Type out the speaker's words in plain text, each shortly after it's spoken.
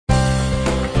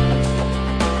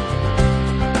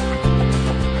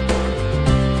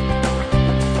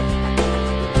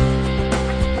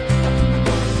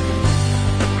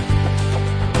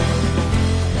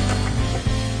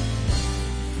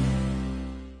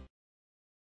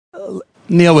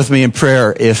Kneel with me in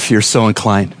prayer if you're so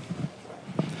inclined.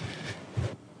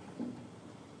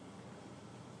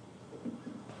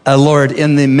 Lord,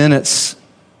 in the minutes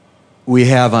we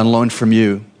have on loan from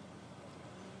you,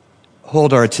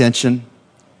 hold our attention,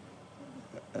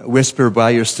 whisper by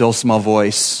your still small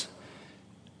voice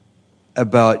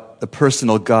about the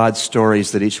personal God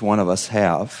stories that each one of us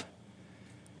have.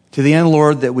 To the end,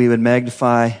 Lord, that we would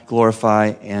magnify,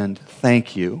 glorify, and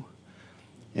thank you.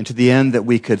 And to the end that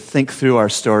we could think through our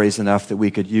stories enough that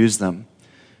we could use them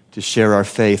to share our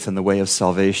faith in the way of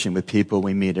salvation with people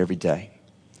we meet every day.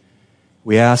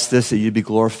 We ask this, that you be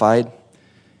glorified.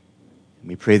 And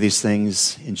we pray these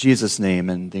things in Jesus' name,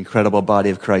 and the incredible body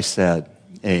of Christ said,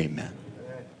 amen.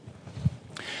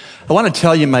 I want to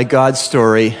tell you my God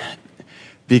story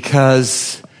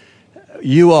because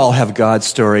you all have God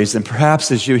stories, and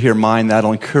perhaps as you hear mine,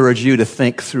 that'll encourage you to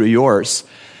think through yours.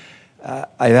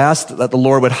 I asked that the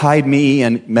Lord would hide me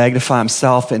and magnify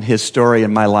himself in his story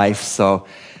in my life, so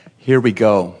here we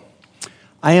go.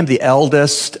 I am the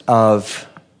eldest of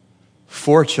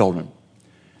 4 children.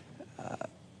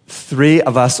 3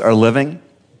 of us are living,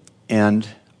 and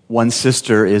 1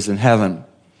 sister is in heaven.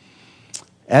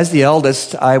 As the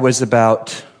eldest, I was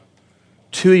about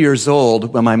 2 years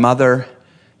old when my mother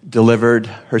delivered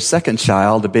her second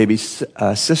child, a baby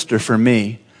sister for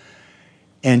me.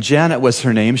 And Janet was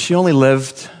her name. She only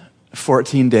lived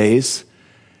 14 days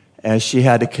as she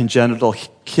had a congenital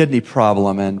kidney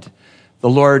problem, and the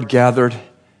Lord gathered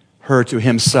her to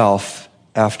himself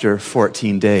after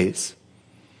 14 days.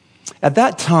 At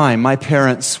that time, my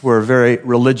parents were very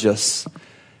religious.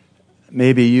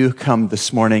 Maybe you come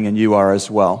this morning and you are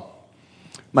as well.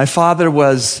 My father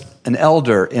was an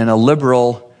elder in a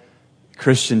liberal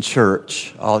Christian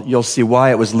church. You'll see why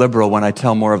it was liberal when I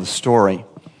tell more of the story.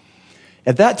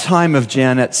 At that time of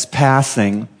Janet's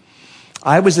passing,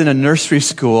 I was in a nursery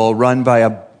school run by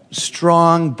a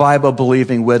strong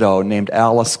Bible-believing widow named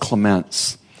Alice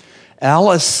Clements.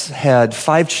 Alice had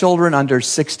 5 children under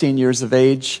 16 years of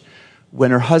age when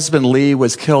her husband Lee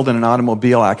was killed in an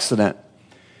automobile accident.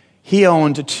 He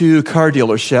owned 2 car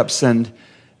dealerships, and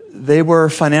they were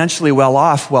financially well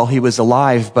off while he was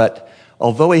alive, but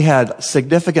although he had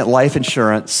significant life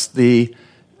insurance, the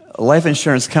life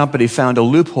insurance company found a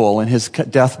loophole in his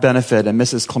death benefit, and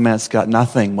Mrs. Clements got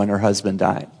nothing when her husband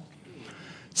died.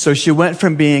 So she went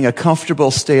from being a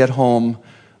comfortable stay-at-home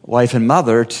wife and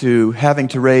mother to having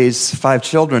to raise 5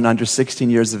 children under 16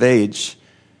 years of age.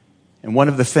 And one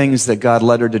of the things that God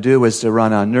led her to do was to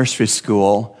run a nursery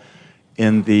school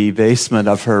in the basement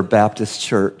of her Baptist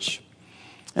church.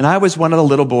 And I was one of the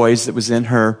little boys that was in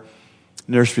her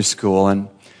nursery school, and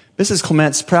Mrs.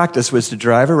 Clements' practice was to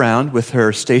drive around with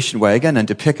her station wagon and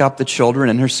to pick up the children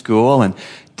in her school and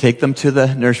take them to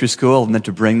the nursery school and then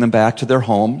to bring them back to their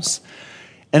homes.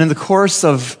 And in the course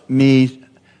of me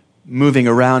moving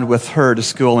around with her to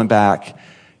school and back,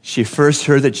 she first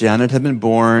heard that Janet had been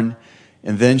born,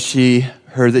 and then she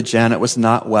heard that Janet was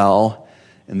not well,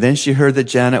 and then she heard that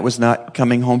Janet was not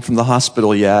coming home from the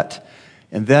hospital yet.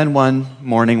 And then one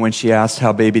morning when she asked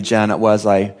how baby Janet was,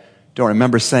 I don't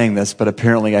remember saying this, but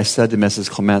apparently I said to Mrs.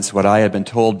 Clements what I had been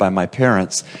told by my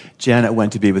parents: Janet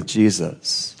went to be with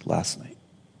Jesus last night.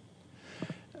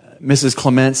 Mrs.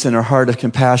 Clements, in her heart of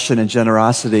compassion and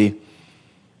generosity,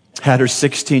 had her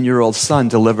 16-year-old son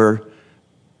deliver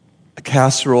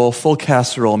a full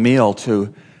casserole meal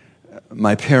to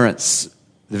my parents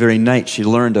the very night she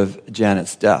learned of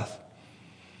Janet's death.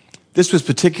 This was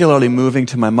particularly moving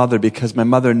to my mother because my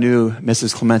mother knew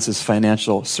Mrs. Clements'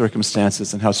 financial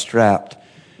circumstances and how strapped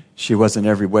she was in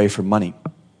every way for money.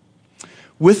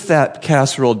 With that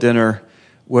casserole dinner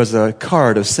was a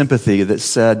card of sympathy that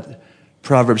said,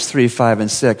 Proverbs 3, 5, and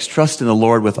 6, trust in the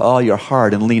Lord with all your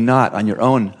heart and lean not on your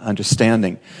own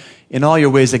understanding. In all your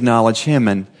ways acknowledge him,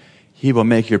 and he will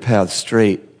make your path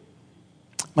straight.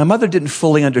 My mother didn't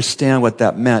fully understand what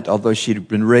that meant, although she'd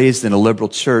been raised in a liberal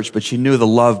church, but she knew the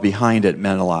love behind it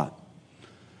meant a lot.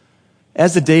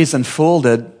 As the days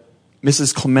unfolded,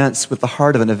 Mrs. Clements, with the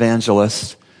heart of an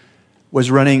evangelist,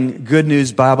 was running Good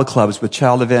News Bible clubs with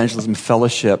Child Evangelism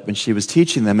Fellowship, and she was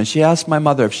teaching them, and she asked my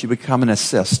mother if she would come and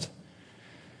assist.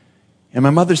 And my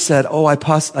mother said, I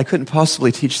couldn't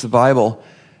possibly teach the Bible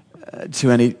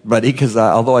to anybody because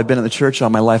although I've been in the church all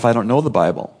my life, I don't know the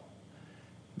Bible.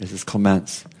 Mrs.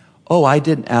 Clements, I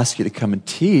didn't ask you to come and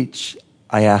teach.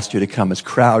 I asked you to come as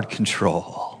crowd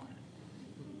control.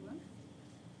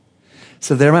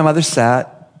 So there my mother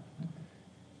sat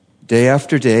day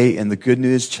after day in the Good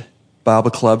News Bible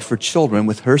Club for children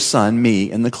with her son, me,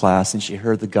 in the class, and she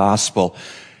heard the gospel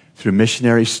through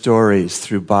missionary stories,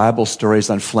 through Bible stories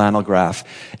on flannel graph.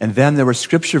 And then there were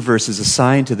scripture verses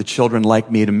assigned to the children like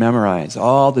me to memorize,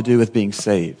 all to do with being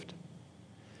saved.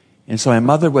 And so my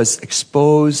mother was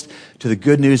exposed to the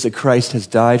good news that Christ has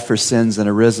died for sins and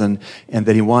arisen, and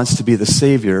that he wants to be the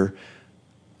Savior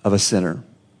of a sinner.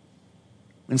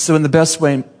 And so in the best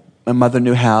way my mother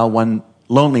knew how, one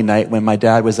lonely night when my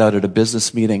dad was out at a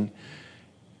business meeting,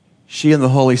 she and the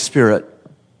Holy Spirit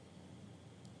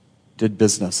did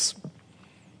business.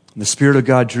 And the Spirit of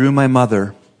God drew my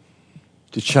mother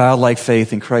to childlike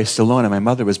faith in Christ alone, and my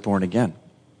mother was born again.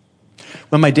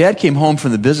 When my dad came home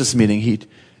from the business meeting, he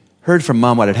heard from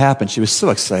Mom what had happened. She was so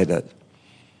excited.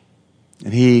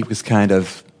 And he was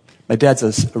my dad's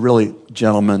a really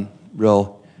gentleman,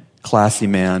 real classy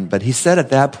man, but he said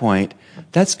at that point,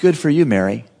 "That's good for you,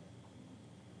 Mary."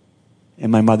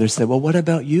 And my mother said, "Well, what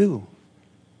about you?"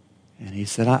 And he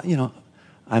said,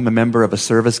 I'm a member of a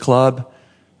service club.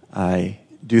 I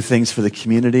do things for the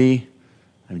community.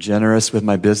 I'm generous with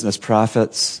my business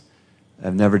profits.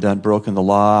 I've never broken the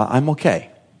law. I'm okay.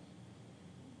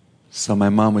 So my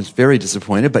mom was very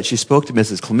disappointed, but she spoke to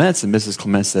Mrs. Clements, and Mrs.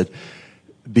 Clements said,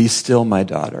 "Be still, my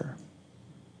daughter.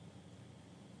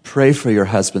 Pray for your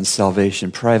husband's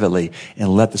salvation privately, and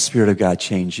let the Spirit of God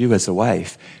change you as a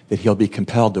wife, that he'll be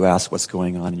compelled to ask what's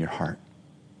going on in your heart."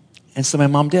 And so my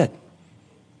mom did.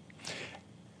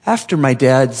 After my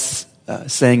dad's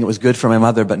saying it was good for my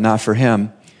mother but not for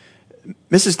him,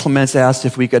 Mrs. Clements asked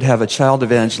if we could have a child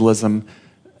evangelism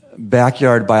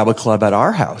backyard Bible club at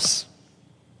our house.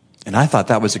 And I thought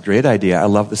that was a great idea. I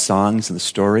love the songs and the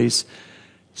stories,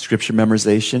 scripture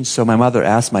memorization. So my mother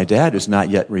asked my dad, who's not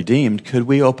yet redeemed, could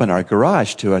we open our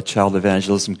garage to a child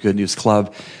evangelism good news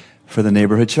club for the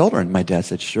neighborhood children? My dad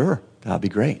said, "Sure, that'd be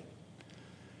great."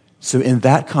 So in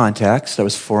that context, I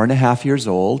was 4.5 years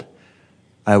old.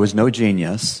 I was no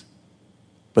genius,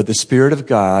 but the Spirit of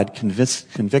God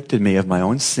convicted me of my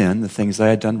own sin, the things I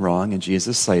had done wrong in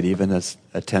Jesus' sight, even at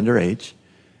a tender age.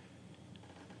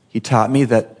 He taught me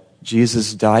that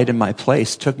Jesus died in my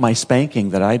place, took my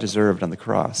spanking that I deserved on the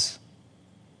cross,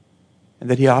 and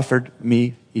that he offered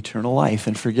me eternal life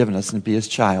and forgiveness and be his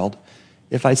child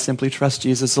if I simply trust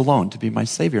Jesus alone to be my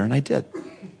Savior, and I did.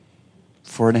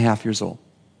 4.5 years old.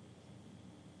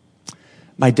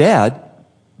 My dad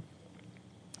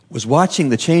was watching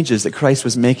the changes that Christ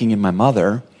was making in my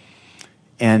mother,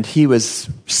 and he was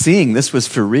seeing this was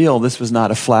for real, this was not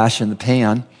a flash in the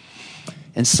pan.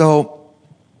 And so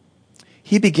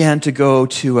he began to go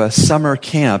to a summer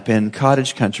camp in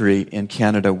cottage country in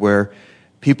Canada where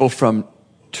people from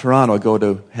Toronto go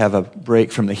to have a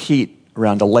break from the heat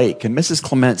around a lake. And Mrs.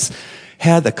 Clements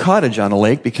had the cottage on a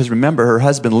lake because, remember, her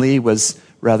husband Lee was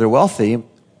rather wealthy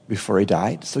before he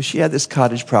died. So she had this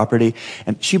cottage property,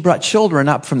 and she brought children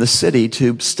up from the city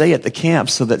to stay at the camp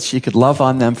so that she could love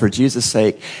on them for Jesus'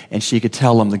 sake, and she could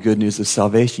tell them the good news of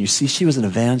salvation. You see, she was an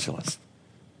evangelist.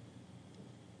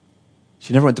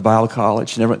 She never went to Bible college,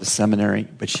 she never went to seminary,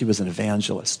 but she was an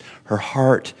evangelist. Her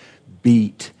heart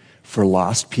beat for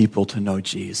lost people to know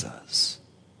Jesus.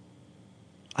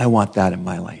 I want that in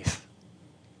my life.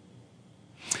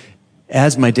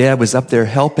 As my dad was up there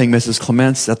helping Mrs.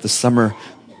 Clements at the summer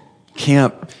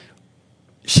camp,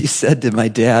 she said to my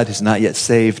dad, who's not yet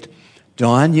saved,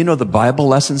 "Don, you know the Bible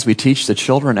lessons we teach the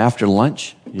children after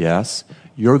lunch?" "Yes."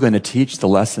 "You're going to teach the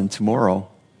lesson tomorrow."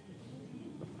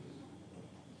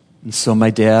 And so my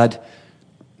dad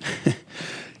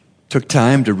took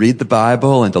time to read the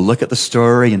Bible and to look at the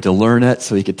story and to learn it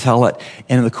so he could tell it.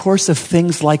 And in the course of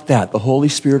things like that, the Holy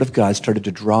Spirit of God started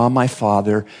to draw my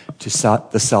father to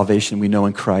the salvation we know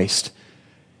in Christ.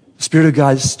 The Spirit of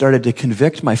God started to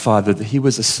convict my father that he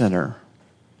was a sinner,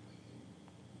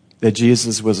 that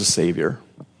Jesus was a Savior,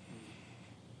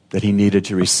 that he needed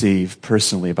to receive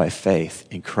personally by faith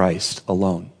in Christ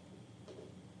alone.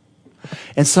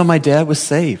 And so my dad was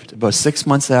saved about 6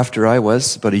 months after I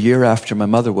was, about a year after my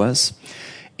mother was.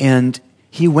 And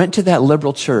he went to that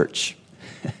liberal church.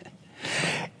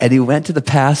 And he went to the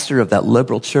pastor of that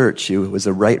liberal church, who was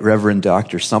a right reverend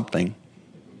doctor something.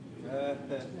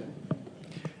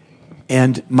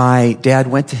 And my dad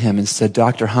went to him and said,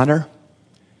 "Dr. Hunter,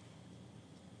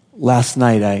 last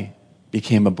night I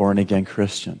became a born-again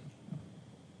Christian."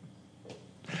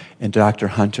 And Dr.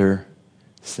 Hunter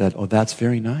said, "Oh, that's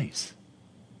very nice."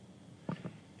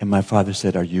 And my father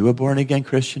said, "Are you a born-again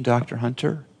Christian, Dr.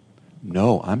 Hunter?"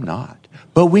 "No, I'm not.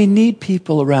 But we need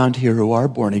people around here who are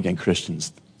born-again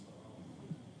Christians."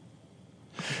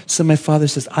 So my father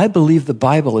says, "I believe the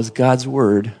Bible is God's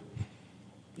word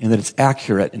and that it's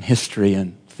accurate in history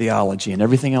and theology and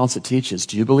everything else it teaches.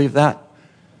 Do you believe that?"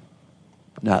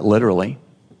 "Not literally."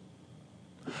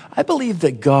 I believe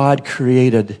that God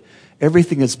created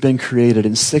everything that's been created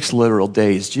in 6 literal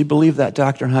days. Do you believe that,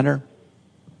 Dr. Hunter?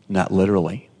 Not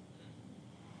literally.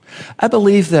 I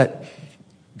believe that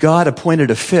God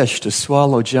appointed a fish to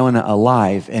swallow Jonah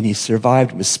alive, and he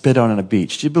survived and was spit on a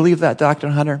beach. Do you believe that, Dr.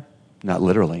 Hunter? Not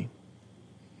literally.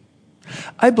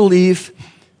 I believe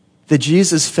that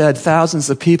Jesus fed thousands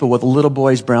of people with a little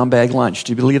boy's brown bag lunch.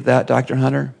 Do you believe that, Dr.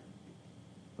 Hunter?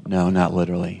 No, not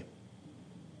literally.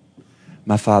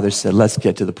 My father said, let's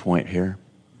get to the point here.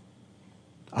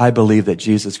 I believe that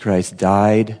Jesus Christ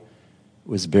died,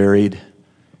 was buried,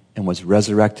 and was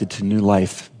resurrected to new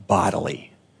life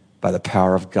bodily by the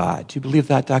power of God. Do you believe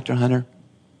that, Dr. Hunter?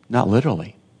 Not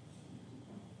literally.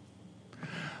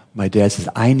 My dad says,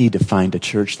 I need to find a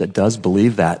church that does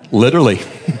believe that. Literally.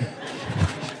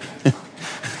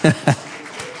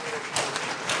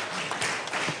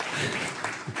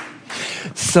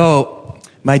 So,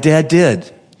 my dad did.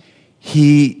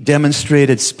 He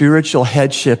demonstrated spiritual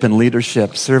headship and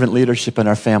leadership, servant leadership in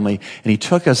our family, and he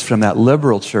took us from that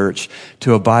liberal church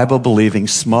to a Bible-believing,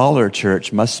 smaller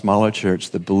church, much smaller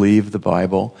church that believed the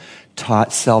Bible,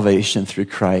 taught salvation through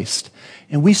Christ.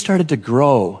 And we started to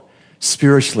grow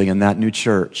spiritually in that new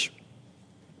church.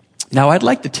 Now, I'd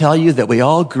like to tell you that we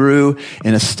all grew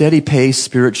in a steady pace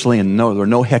spiritually, and there were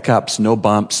no hiccups, no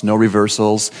bumps, no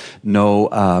reversals,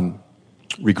 no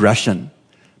regression.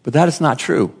 But that is not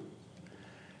true.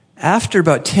 After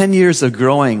about 10 years of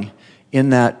growing in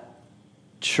that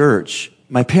church,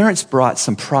 my parents bought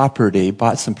some property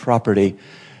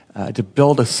to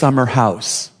build a summer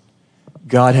house.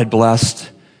 God had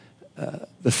blessed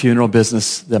the funeral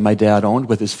business that my dad owned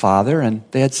with his father, and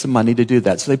they had some money to do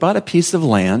that. So they bought a piece of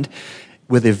land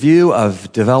with a view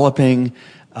of developing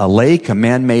a lake, a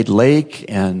man-made lake,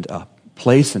 and a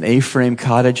place, an A-frame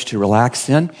cottage to relax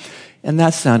in. And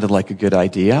that sounded like a good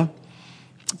idea.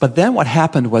 But then what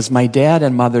happened was my dad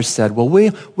and mother said, well,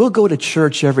 we'll go to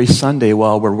church every Sunday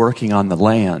while we're working on the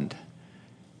land.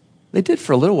 They did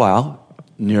for a little while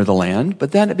near the land,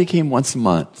 but then it became once a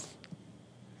month.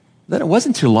 Then it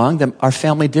wasn't too long that our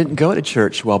family didn't go to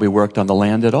church while we worked on the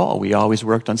land at all. We always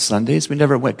worked on Sundays. We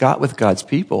never got with God's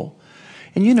people.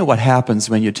 And you know what happens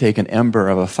when you take an ember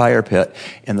of a fire pit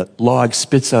and the log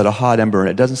spits out a hot ember and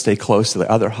it doesn't stay close to the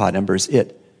other hot embers.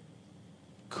 It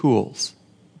cools.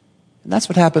 And that's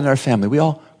what happened in our family. We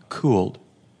all cooled.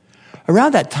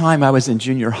 Around that time, I was in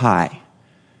junior high.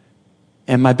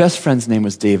 And my best friend's name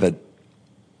was David.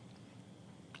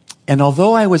 And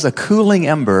although I was a cooling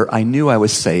ember, I knew I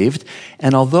was saved.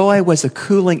 And although I was a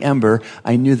cooling ember,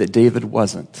 I knew that David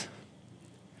wasn't.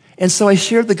 And so I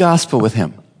shared the gospel with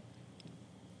him.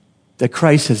 That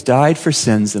Christ has died for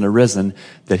sins and arisen,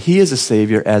 that he is a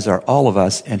Savior, as are all of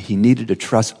us, and he needed to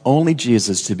trust only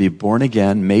Jesus to be born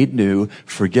again, made new,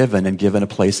 forgiven, and given a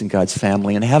place in God's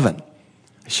family in heaven.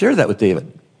 I shared that with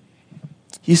David.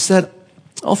 He said,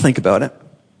 I'll think about it.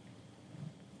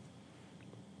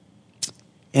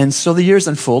 And so the years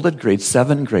unfolded, grade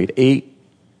 7, grade 8,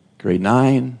 grade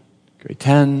 9, grade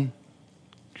 10,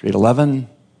 grade 11,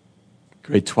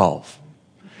 grade 12.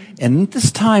 And at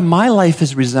this time, my life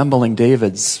is resembling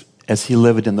David's as he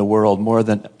lived in the world more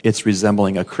than it's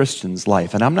resembling a Christian's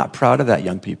life. And I'm not proud of that,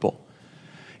 young people.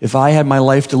 If I had my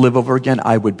life to live over again,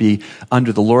 I would be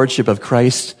under the lordship of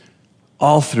Christ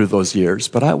all through those years.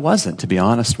 But I wasn't, to be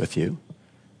honest with you.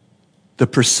 The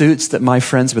pursuits that my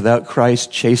friends without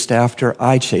Christ chased after,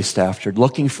 I chased after,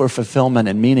 looking for fulfillment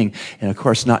and meaning, and of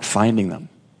course not finding them.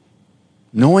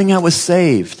 Knowing I was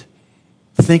saved,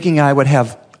 thinking I would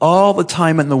have all the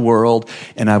time in the world,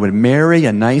 and I would marry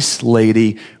a nice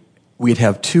lady. We'd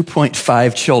have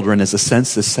 2.5 children, as the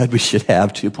census said we should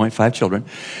have 2.5 children,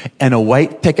 and a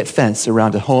white picket fence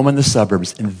around a home in the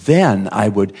suburbs. And then I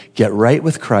would get right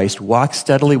with Christ, walk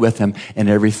steadily with him, and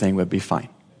everything would be fine.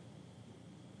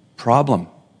 Problem.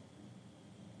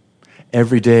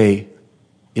 Every day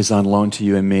is on loan to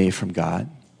you and me from God.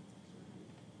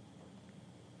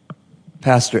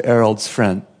 Pastor Errold's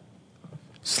friend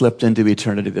slipped into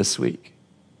eternity this week.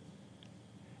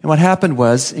 And what happened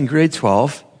was, in grade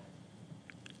 12,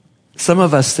 some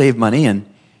of us saved money and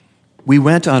we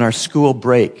went on our school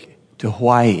break to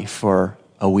Hawaii for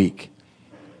a week.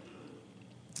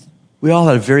 We all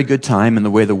had a very good time in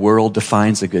the way the world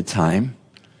defines a good time.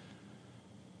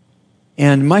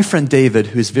 And my friend David,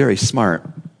 who's very smart,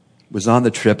 was on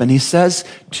the trip, and he says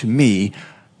to me,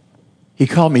 he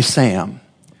called me Sam.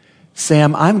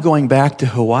 Sam, I'm going back to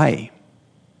Hawaii.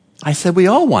 I said, we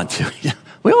all want to. Yeah,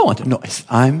 we all want to. No, I said,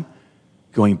 I'm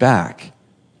going back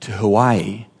to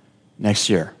Hawaii next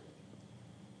year.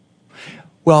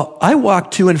 Well, I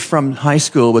walked to and from high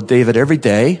school with David every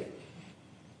day.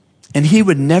 And he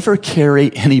would never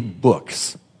carry any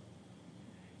books.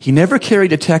 He never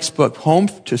carried a textbook home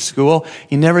to school.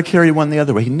 He never carried one the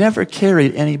other way. He never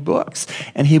carried any books.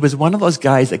 And he was one of those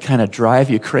guys that kind of drive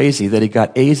you crazy that he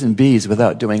got A's and B's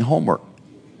without doing homework.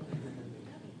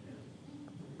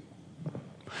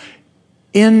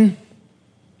 In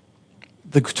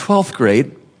the 12th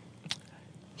grade,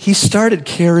 he started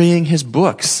carrying his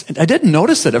books. And I didn't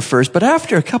notice it at first, but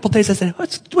after a couple days, I said,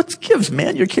 what's gives,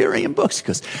 man? You're carrying books. He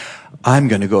goes, I'm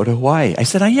going to go to Hawaii. I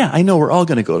said, yeah, I know we're all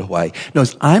going to go to Hawaii. No,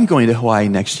 I'm going to Hawaii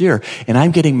next year, and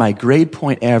I'm getting my grade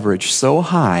point average so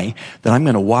high that I'm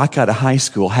going to walk out of high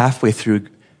school halfway through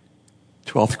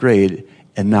 12th grade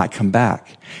and not come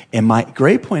back. And my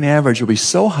grade point average will be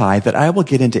so high that I will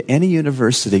get into any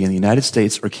university in the United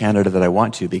States or Canada that I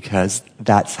want to, because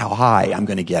that's how high I'm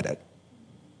going to get it.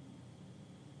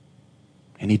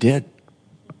 And he did.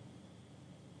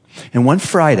 And one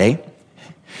Friday,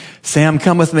 Sam,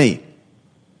 come with me.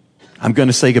 I'm going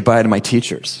to say goodbye to my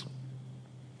teachers.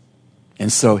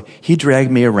 And so he dragged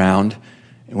me around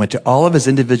and went to all of his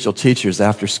individual teachers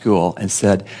after school and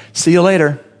said, see you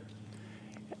later.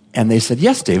 And they said,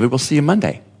 yes, David, we'll see you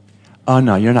Monday. Oh,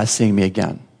 no, you're not seeing me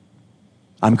again.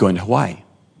 I'm going to Hawaii.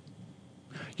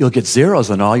 You'll get zeros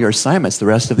on all your assignments the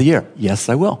rest of the year. Yes,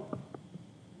 I will.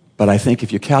 But I think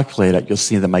if you calculate it, you'll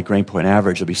see that my grade point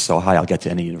average will be so high I'll get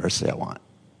to any university I want.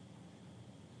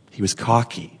 He was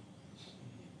cocky,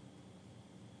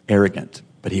 arrogant,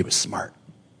 but he was smart.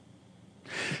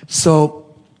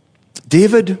 So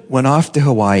David went off to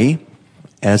Hawaii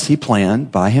as he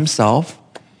planned by himself.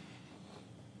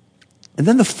 And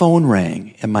then the phone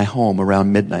rang in my home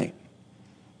around midnight.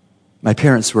 My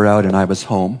parents were out and I was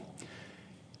home.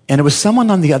 And it was someone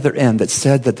on the other end that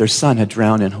said that their son had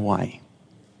drowned in Hawaii.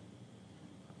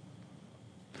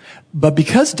 But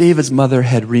because David's mother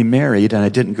had remarried and I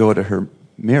didn't go to her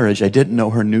marriage, I didn't know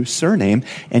her new surname,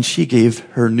 and she gave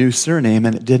her new surname,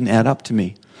 and it didn't add up to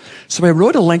me. So I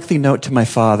wrote a lengthy note to my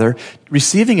father.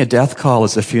 Receiving a death call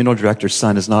as a funeral director's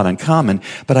son is not uncommon,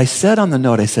 but I said on the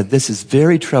note, I said, this is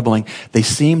very troubling. They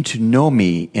seem to know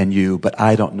me and you, but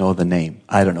I don't know the name.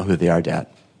 I don't know who they are, Dad.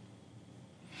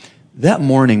 That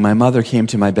morning, my mother came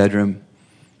to my bedroom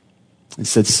and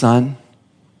said, son,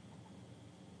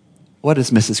 what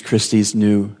is Mrs. Christie's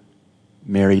new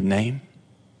married name?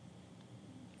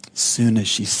 As soon as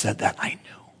she said that, I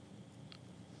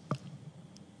knew.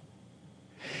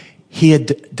 He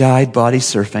had died body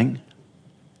surfing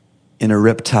in a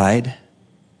riptide.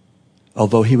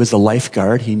 Although he was a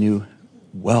lifeguard, he knew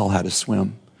well how to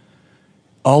swim.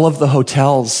 All of the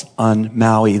hotels on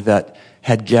Maui that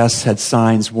had guests had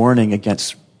signs warning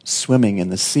against swimming in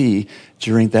the sea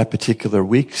during that particular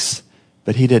weeks,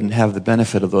 but he didn't have the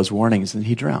benefit of those warnings, and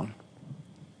he drowned.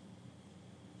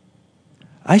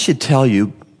 I should tell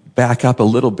you, back up a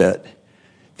little bit,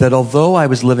 that although I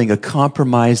was living a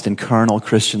compromised and carnal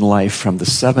Christian life from the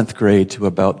 7th grade to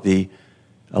about the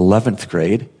 11th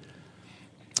grade,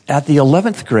 at the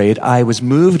 11th grade, I was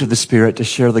moved of the Spirit to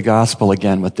share the gospel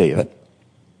again with David.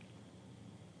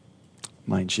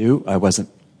 Mind you, I wasn't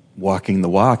walking the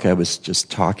walk, I was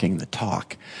just talking the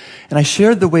talk. And I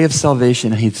shared the way of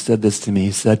salvation, and he said this to me.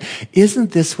 He said,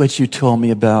 isn't this what you told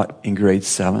me about in grade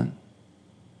 7?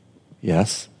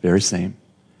 Yes, very same.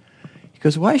 He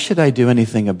goes, why should I do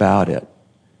anything about it?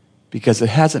 Because it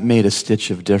hasn't made a stitch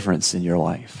of difference in your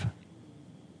life.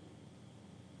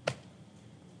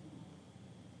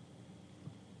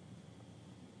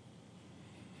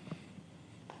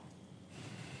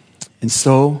 And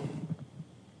so,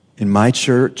 in my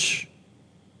church,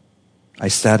 I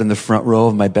sat in the front row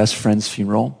of my best friend's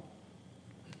funeral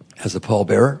as a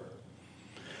pallbearer.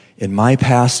 And my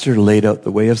pastor laid out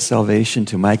the way of salvation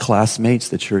to my classmates.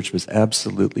 The church was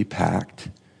absolutely packed.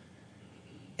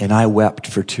 And I wept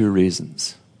for 2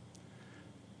 reasons.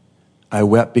 I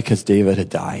wept because David had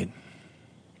died.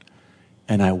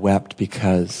 And I wept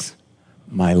because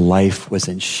my life was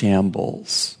in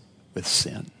shambles with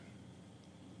sin.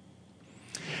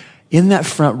 In that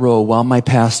front row, while my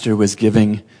pastor was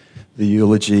giving the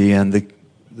eulogy and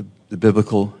the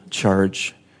biblical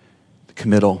charge, the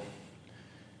committal,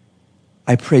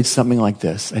 I prayed something like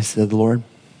this. I said, Lord,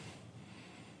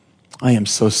 I am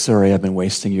so sorry I've been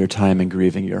wasting your time and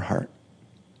grieving your heart.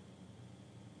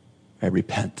 I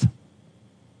repent.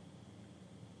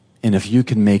 And if you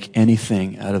can make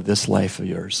anything out of this life of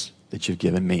yours that you've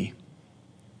given me,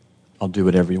 I'll do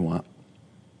whatever you want.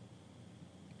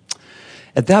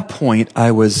 At that point,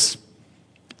 I was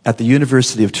at the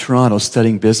University of Toronto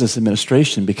studying business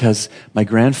administration because my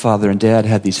grandfather and dad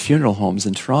had these funeral homes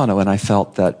in Toronto, and I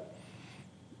felt that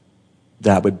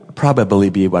that would probably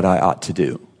be what I ought to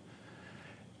do.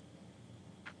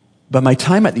 But my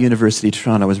time at the University of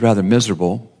Toronto was rather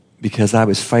miserable because I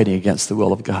was fighting against the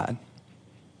will of God.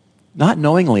 Not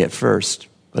knowingly at first,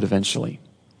 but eventually.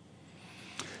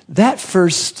 That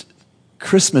first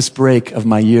Christmas break of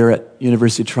my year at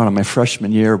University of Toronto, my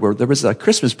freshman year, where there was a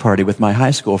Christmas party with my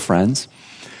high school friends.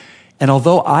 And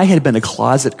although I had been a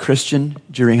closet Christian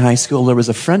during high school, there was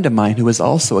a friend of mine who was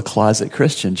also a closet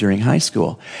Christian during high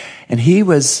school. And he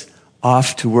was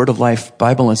off to Word of Life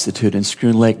Bible Institute in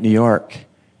Schroon Lake, New York.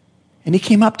 And he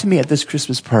came up to me at this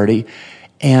Christmas party,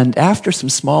 and after some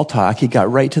small talk, he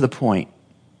got right to the point.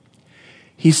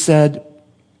 He said,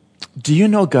 "Do you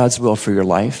know God's will for your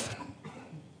life?"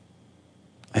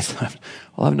 I said,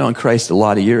 "Well, I've known Christ a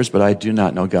lot of years, but I do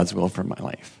not know God's will for my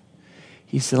life."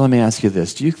 He said, "Let me ask you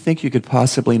this. Do you think you could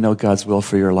possibly know God's will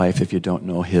for your life if you don't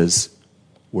know His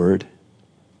Word?"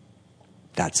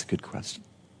 That's a good question.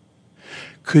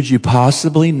 Could you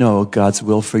possibly know God's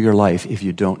will for your life if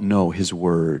you don't know His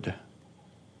Word?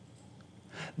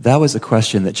 That was a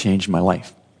question that changed my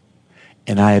life.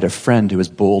 And I had a friend who was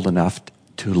bold enough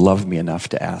to love me enough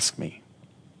to ask me.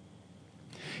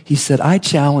 He said, "I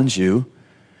challenge you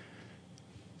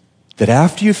that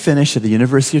after you finish at the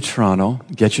University of Toronto,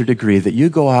 get your degree, that you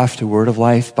go off to Word of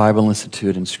Life Bible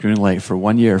Institute in Schroon Lake for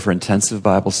 1 year for intensive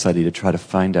Bible study to try to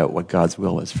find out what God's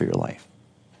will is for your life."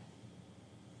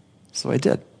 So I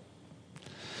did.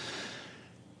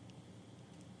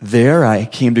 There I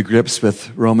came to grips with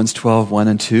Romans 12, 1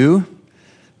 and 2.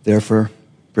 "Therefore,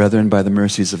 brethren, by the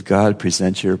mercies of God,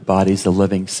 present your bodies a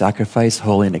living sacrifice,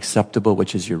 holy and acceptable,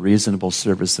 which is your reasonable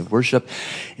service of worship.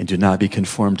 And do not be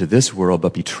conformed to this world,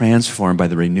 but be transformed by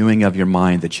the renewing of your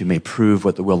mind, that you may prove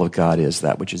what the will of God is,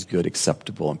 that which is good,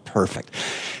 acceptable, and perfect."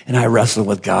 And I wrestled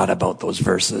with God about those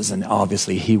verses, and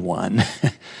obviously He won.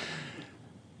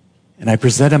 And I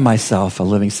presented myself a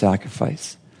living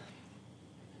sacrifice.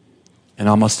 And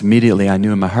almost immediately I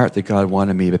knew in my heart that God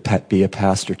wanted me to be a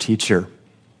pastor-teacher.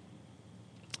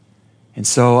 And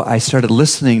so I started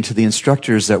listening to the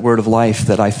instructors at Word of Life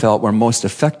that I felt were most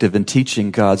effective in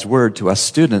teaching God's Word to us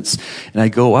students. And I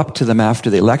go up to them after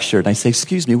they lectured and I say,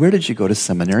 "Excuse me, where did you go to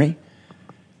seminary?"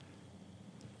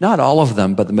 Not all of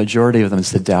them, but the majority of them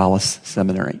said Dallas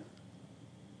Seminary.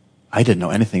 I didn't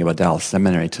know anything about Dallas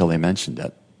Seminary until they mentioned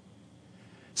it.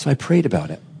 So I prayed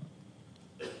about it.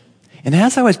 And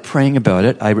as I was praying about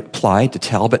it, I applied to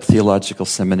Talbot Theological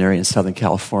Seminary in Southern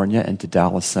California and to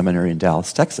Dallas Seminary in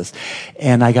Dallas, Texas.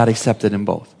 And I got accepted in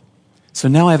both. So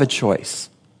now I have a choice.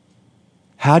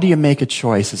 How do you make a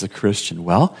choice as a Christian?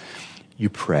 Well, you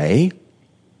pray,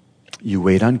 you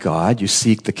wait on God, you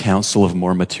seek the counsel of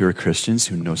more mature Christians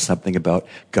who know something about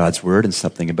God's Word and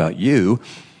something about you.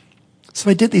 So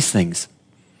I did these things.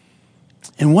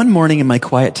 And one morning in my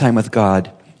quiet time with God,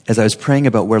 as I was praying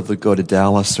about whether to go to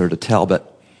Dallas or to Talbot,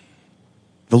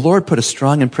 the Lord put a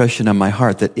strong impression on my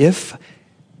heart that if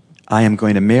I am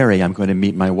going to marry, I'm going to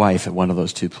meet my wife at one of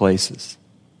those two places.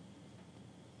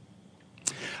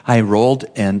 I enrolled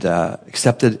and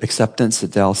accepted acceptance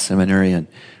at Dallas Seminary and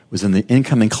was in the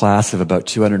incoming class of about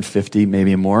 250,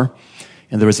 maybe more.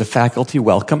 And there was a faculty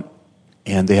welcome,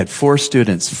 and they had four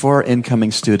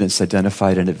incoming students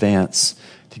identified in advance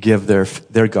to give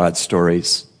their God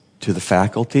stories to the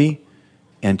faculty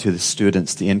and to the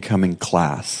students, the incoming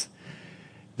class.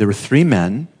 There were 3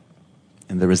 men,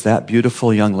 and there was that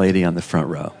beautiful young lady on the front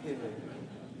row.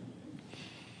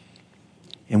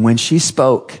 And when she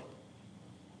spoke,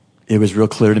 it was real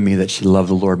clear to me that she loved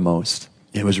the Lord most.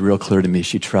 It was real clear to me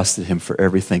she trusted Him for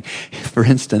everything. For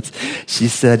instance, she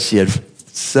said she had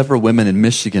several women in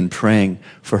Michigan praying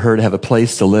for her to have a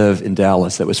place to live in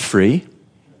Dallas that was free,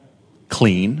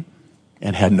 clean,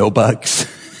 and had no bugs.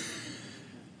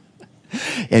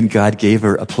 And God gave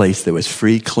her a place that was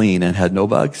free, clean, and had no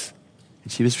bugs.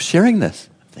 And she was sharing this.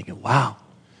 I'm thinking, wow,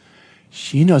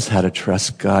 she knows how to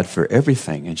trust God for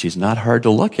everything, and she's not hard to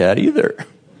look at either.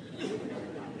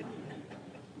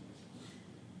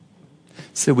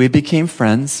 So we became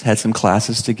friends, had some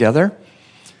classes together.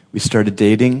 We started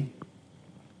dating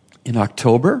in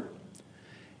October.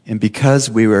 And because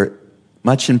we were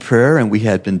much in prayer and we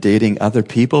had been dating other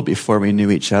people before we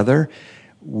knew each other,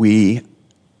 we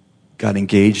got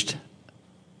engaged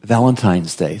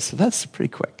Valentine's Day. So that's pretty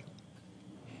quick.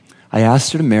 I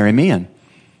asked her to marry me, and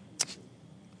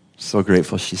so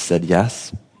grateful she said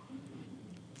yes.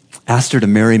 Asked her to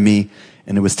marry me,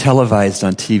 and it was televised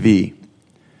on TV.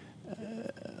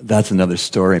 That's another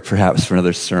story, perhaps for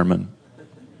another sermon.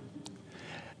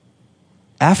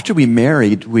 After we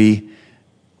married, we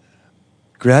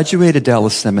graduated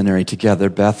Dallas Seminary together.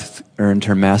 Beth earned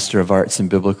her Master of Arts in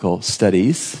Biblical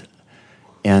Studies,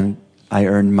 and I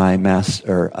earned my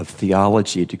Master of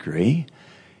Theology degree.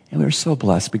 And we were so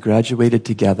blessed. We graduated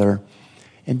together.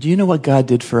 And do you know what God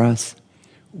did for us?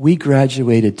 We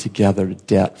graduated together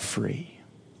debt-free.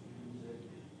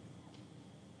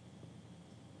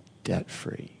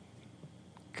 Debt-free.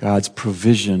 God's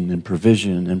provision and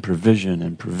provision and provision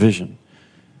and provision.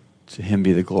 To him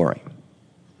be the glory.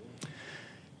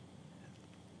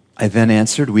 we then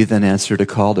answered a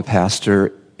call to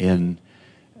pastor in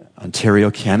Ontario,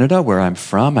 Canada, where I'm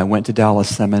from. I went to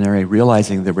Dallas Seminary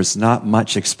realizing there was not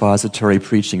much expository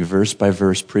preaching,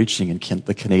 verse-by-verse preaching in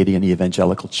the Canadian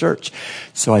Evangelical Church.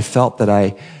 So I felt that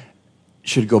I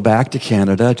should go back to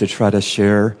Canada to try to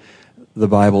share the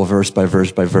Bible verse by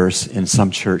verse by verse in some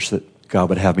church that God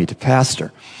would have me to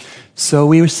pastor. So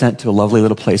we were sent to a lovely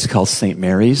little place called St.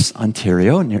 Mary's,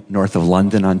 Ontario, north of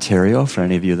London, Ontario, for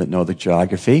any of you that know the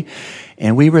geography.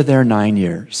 And we were there 9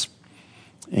 years.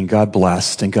 And God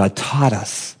blessed, and God taught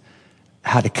us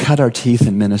how to cut our teeth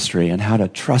in ministry and how to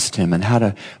trust him and how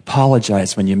to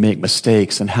apologize when you make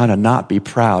mistakes and how to not be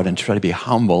proud and try to be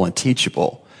humble and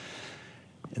teachable.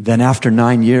 And then after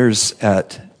 9 years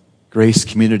at Grace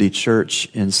Community Church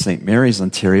in St. Mary's,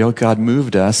 Ontario, God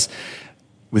moved us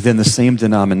within the same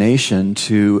denomination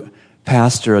to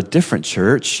pastor a different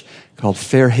church called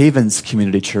Fair Havens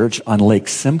Community Church on Lake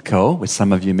Simcoe, which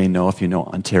some of you may know if you know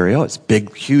Ontario. It's a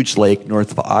big, huge lake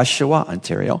north of Oshawa,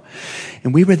 Ontario.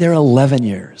 And we were there 11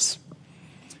 years.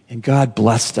 And God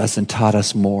blessed us and taught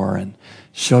us more and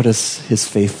showed us his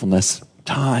faithfulness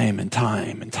time and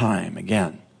time and time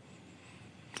again.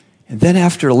 And then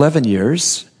after 11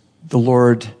 years, the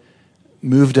Lord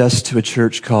moved us to a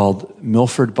church called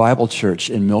Milford Bible Church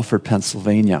in Milford,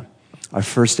 Pennsylvania. Our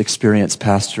first experience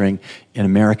pastoring in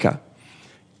America.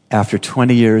 After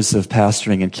 20 years of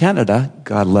pastoring in Canada,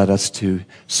 God led us to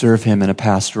serve him in a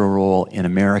pastoral role in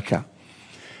America.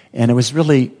 And it was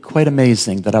really quite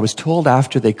amazing that I was told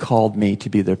after they called me to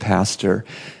be their pastor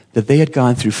that they had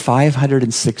gone through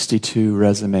 562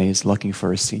 resumes looking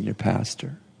for a senior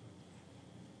pastor.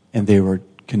 And they were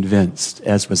convinced,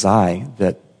 as was I,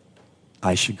 that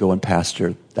I should go and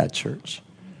pastor that church.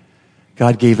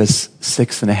 God gave us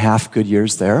 6.5 good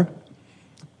years there,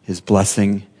 his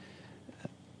blessing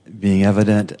being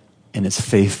evident and his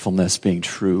faithfulness being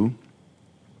true.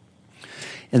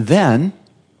 And then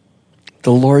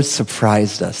the Lord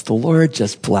surprised us. The Lord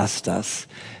just blessed us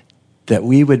that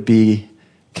we would be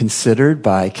considered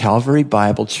by Calvary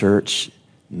Bible Church,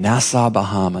 Nassau,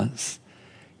 Bahamas.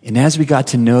 And as we got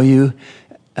to know you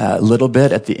a little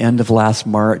bit at the end of last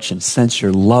March and sense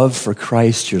your love for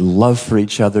Christ, your love for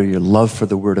each other, your love for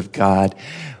the Word of God,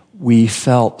 we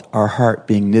felt our heart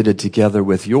being knitted together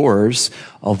with yours,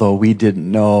 although we didn't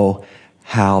know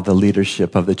how the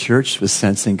leadership of the church was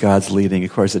sensing God's leading.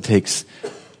 Of course, it takes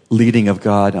leading of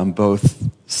God on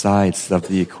both sides of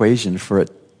the equation for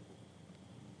it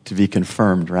to be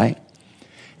confirmed, right?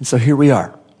 And so here we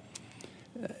are.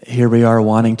 Here we are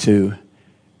wanting to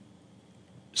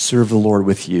serve the Lord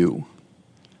with you.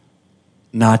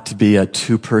 Not to be a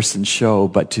two-person show,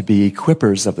 but to be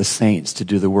equippers of the saints to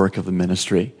do the work of the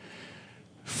ministry.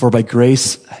 For by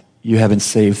grace you have been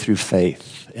saved through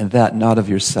faith, and that not of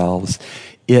yourselves.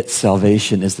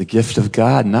 Salvation is the gift of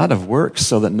God, not of works,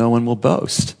 so that no one will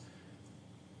boast.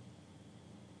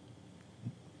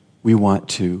 We want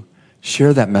to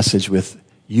share that message with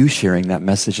you sharing that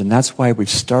message, and that's why we've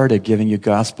started giving you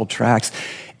gospel tracts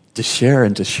to share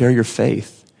and to share your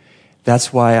faith.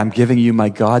 That's why I'm giving you my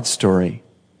God story,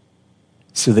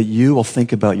 so that you will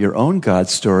think about your own God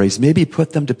stories, maybe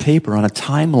put them to paper on a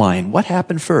timeline. What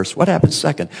happened first? What happened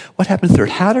second? What happened third?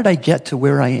 How did I get to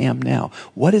where I am now?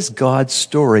 What is God's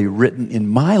story written in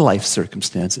my life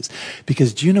circumstances?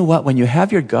 Because do you know what? When you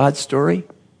have your God story,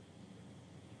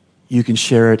 you can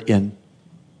share it in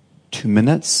 2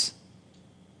 minutes,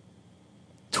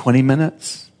 20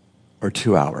 minutes, or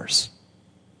 2 hours.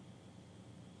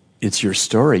 It's your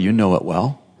story. You know it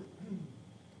well.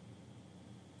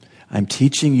 I'm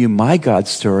teaching you my God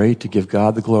story to give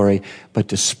God the glory, but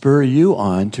to spur you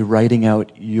on to writing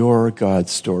out your God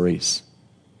stories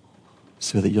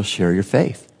so that you'll share your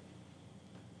faith.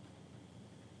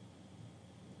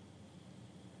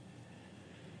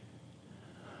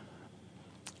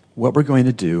 What we're going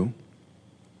to do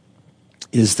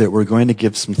is that we're going to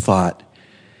give some thought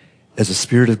as the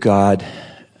Spirit of God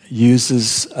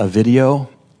uses a video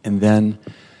and then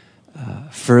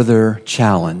further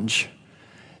challenge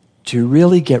to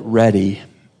really get ready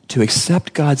to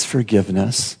accept God's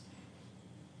forgiveness,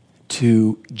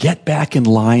 to get back in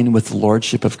line with the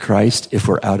Lordship of Christ if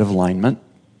we're out of alignment,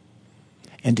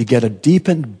 and to get a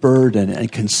deepened burden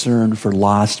and concern for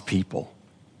lost people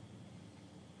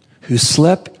who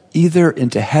slip either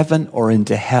into heaven or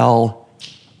into hell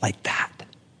like that.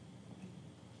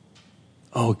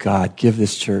 Oh God, give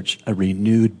this church a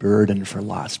renewed burden for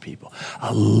lost people,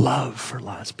 a love for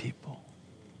lost people.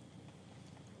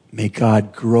 May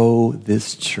God grow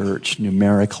this church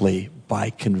numerically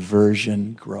by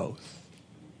conversion growth.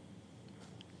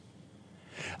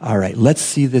 All right, let's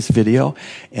see this video.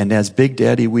 And as Big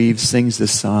Daddy Weave sings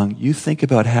this song, you think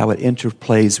about how it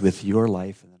interplays with your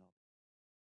life.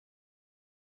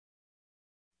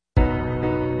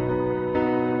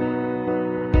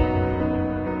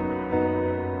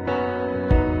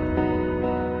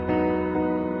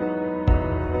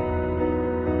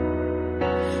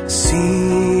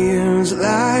 Seems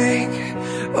like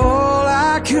all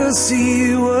I could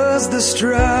see was the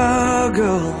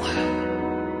struggle,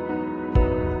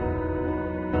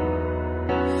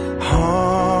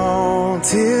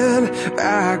 haunted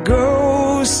by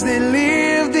ghosts that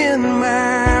lived in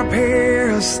my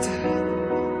past,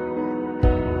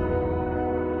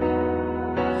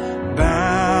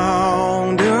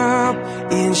 bound up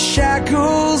in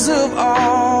shackles of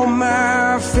all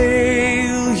my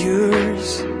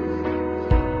failures,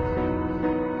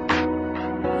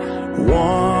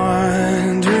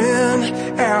 wondering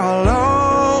how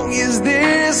long is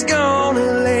this gonna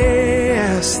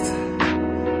last.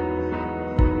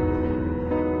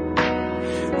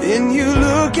 Then you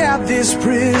look at this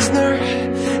prisoner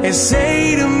and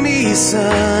say to me,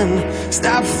 son,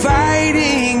 stop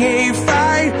fighting a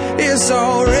fight it's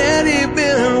already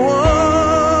been won.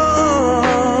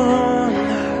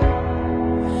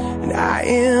 And I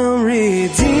am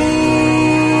redeemed.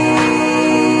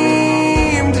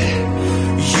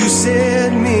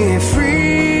 Set me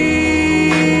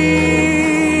free,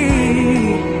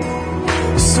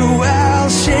 so I'll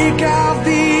shake off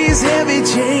these heavy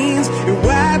chains and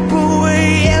wipe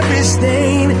away every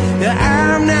stain. That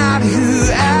I'm not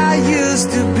who I used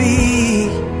to be.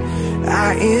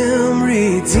 I am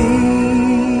redeemed.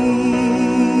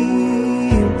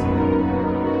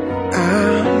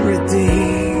 I'm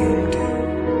redeemed.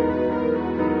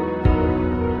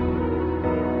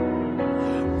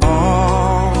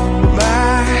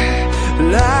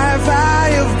 Life I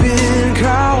have been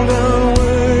called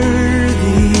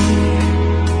unworthy,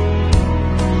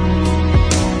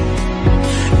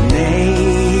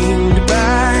 named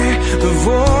by the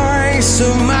voice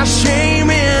of my shame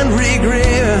and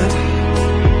regret.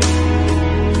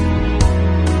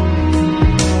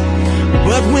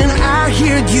 But when I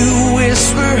heard you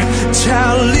whisper,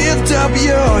 child, lift up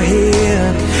your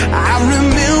head, I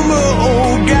remember,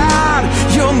 oh God,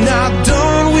 you're not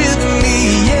done with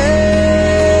me yet.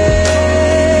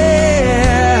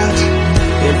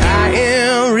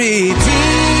 Redeemed.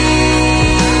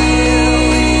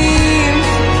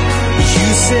 You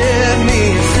set me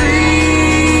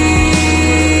free,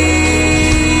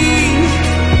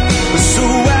 so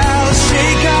I'll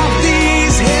shake off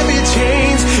these heavy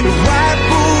chains and wipe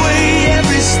away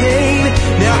every stain.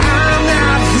 Now I'm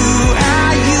not who I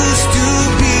used to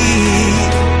be,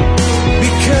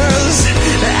 because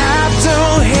I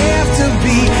don't have to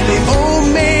be the old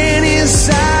man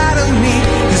inside of me,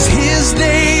 'cause his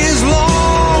day is long.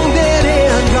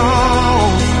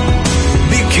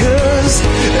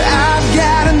 I've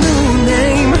got a new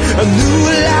name, a new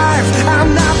life,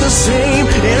 I'm not the same,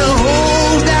 and a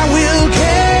hope that will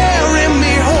carry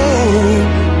me home.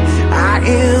 I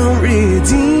am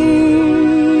redeemed.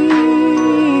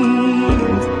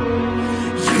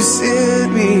 You set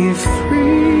me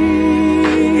free,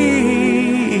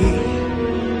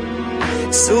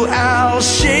 so I'll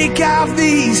shake off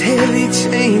these heavy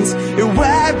chains and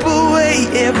wipe away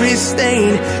every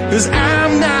stain, 'cause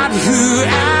I'm not who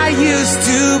I used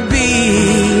to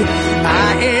be.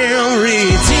 I am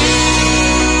redeemed.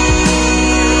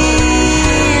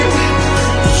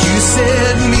 You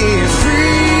set me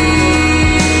free,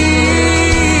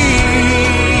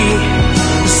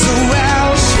 so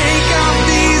I'll shake off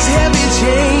these heavy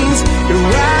chains and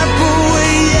wipe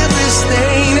away every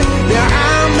stain. Now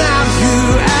I'm not who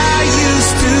I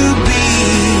used to be.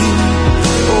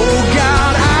 Oh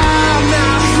God, I'm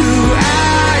not who I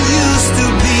used to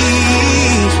be.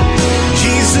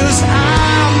 Jesus,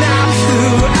 I'm not who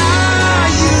I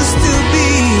used to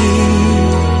be.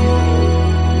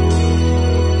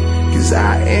 'Cause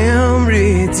I am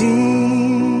redeemed.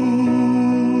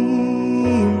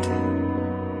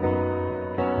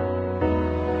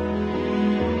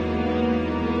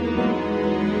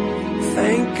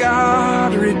 Thank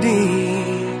God, redeemed.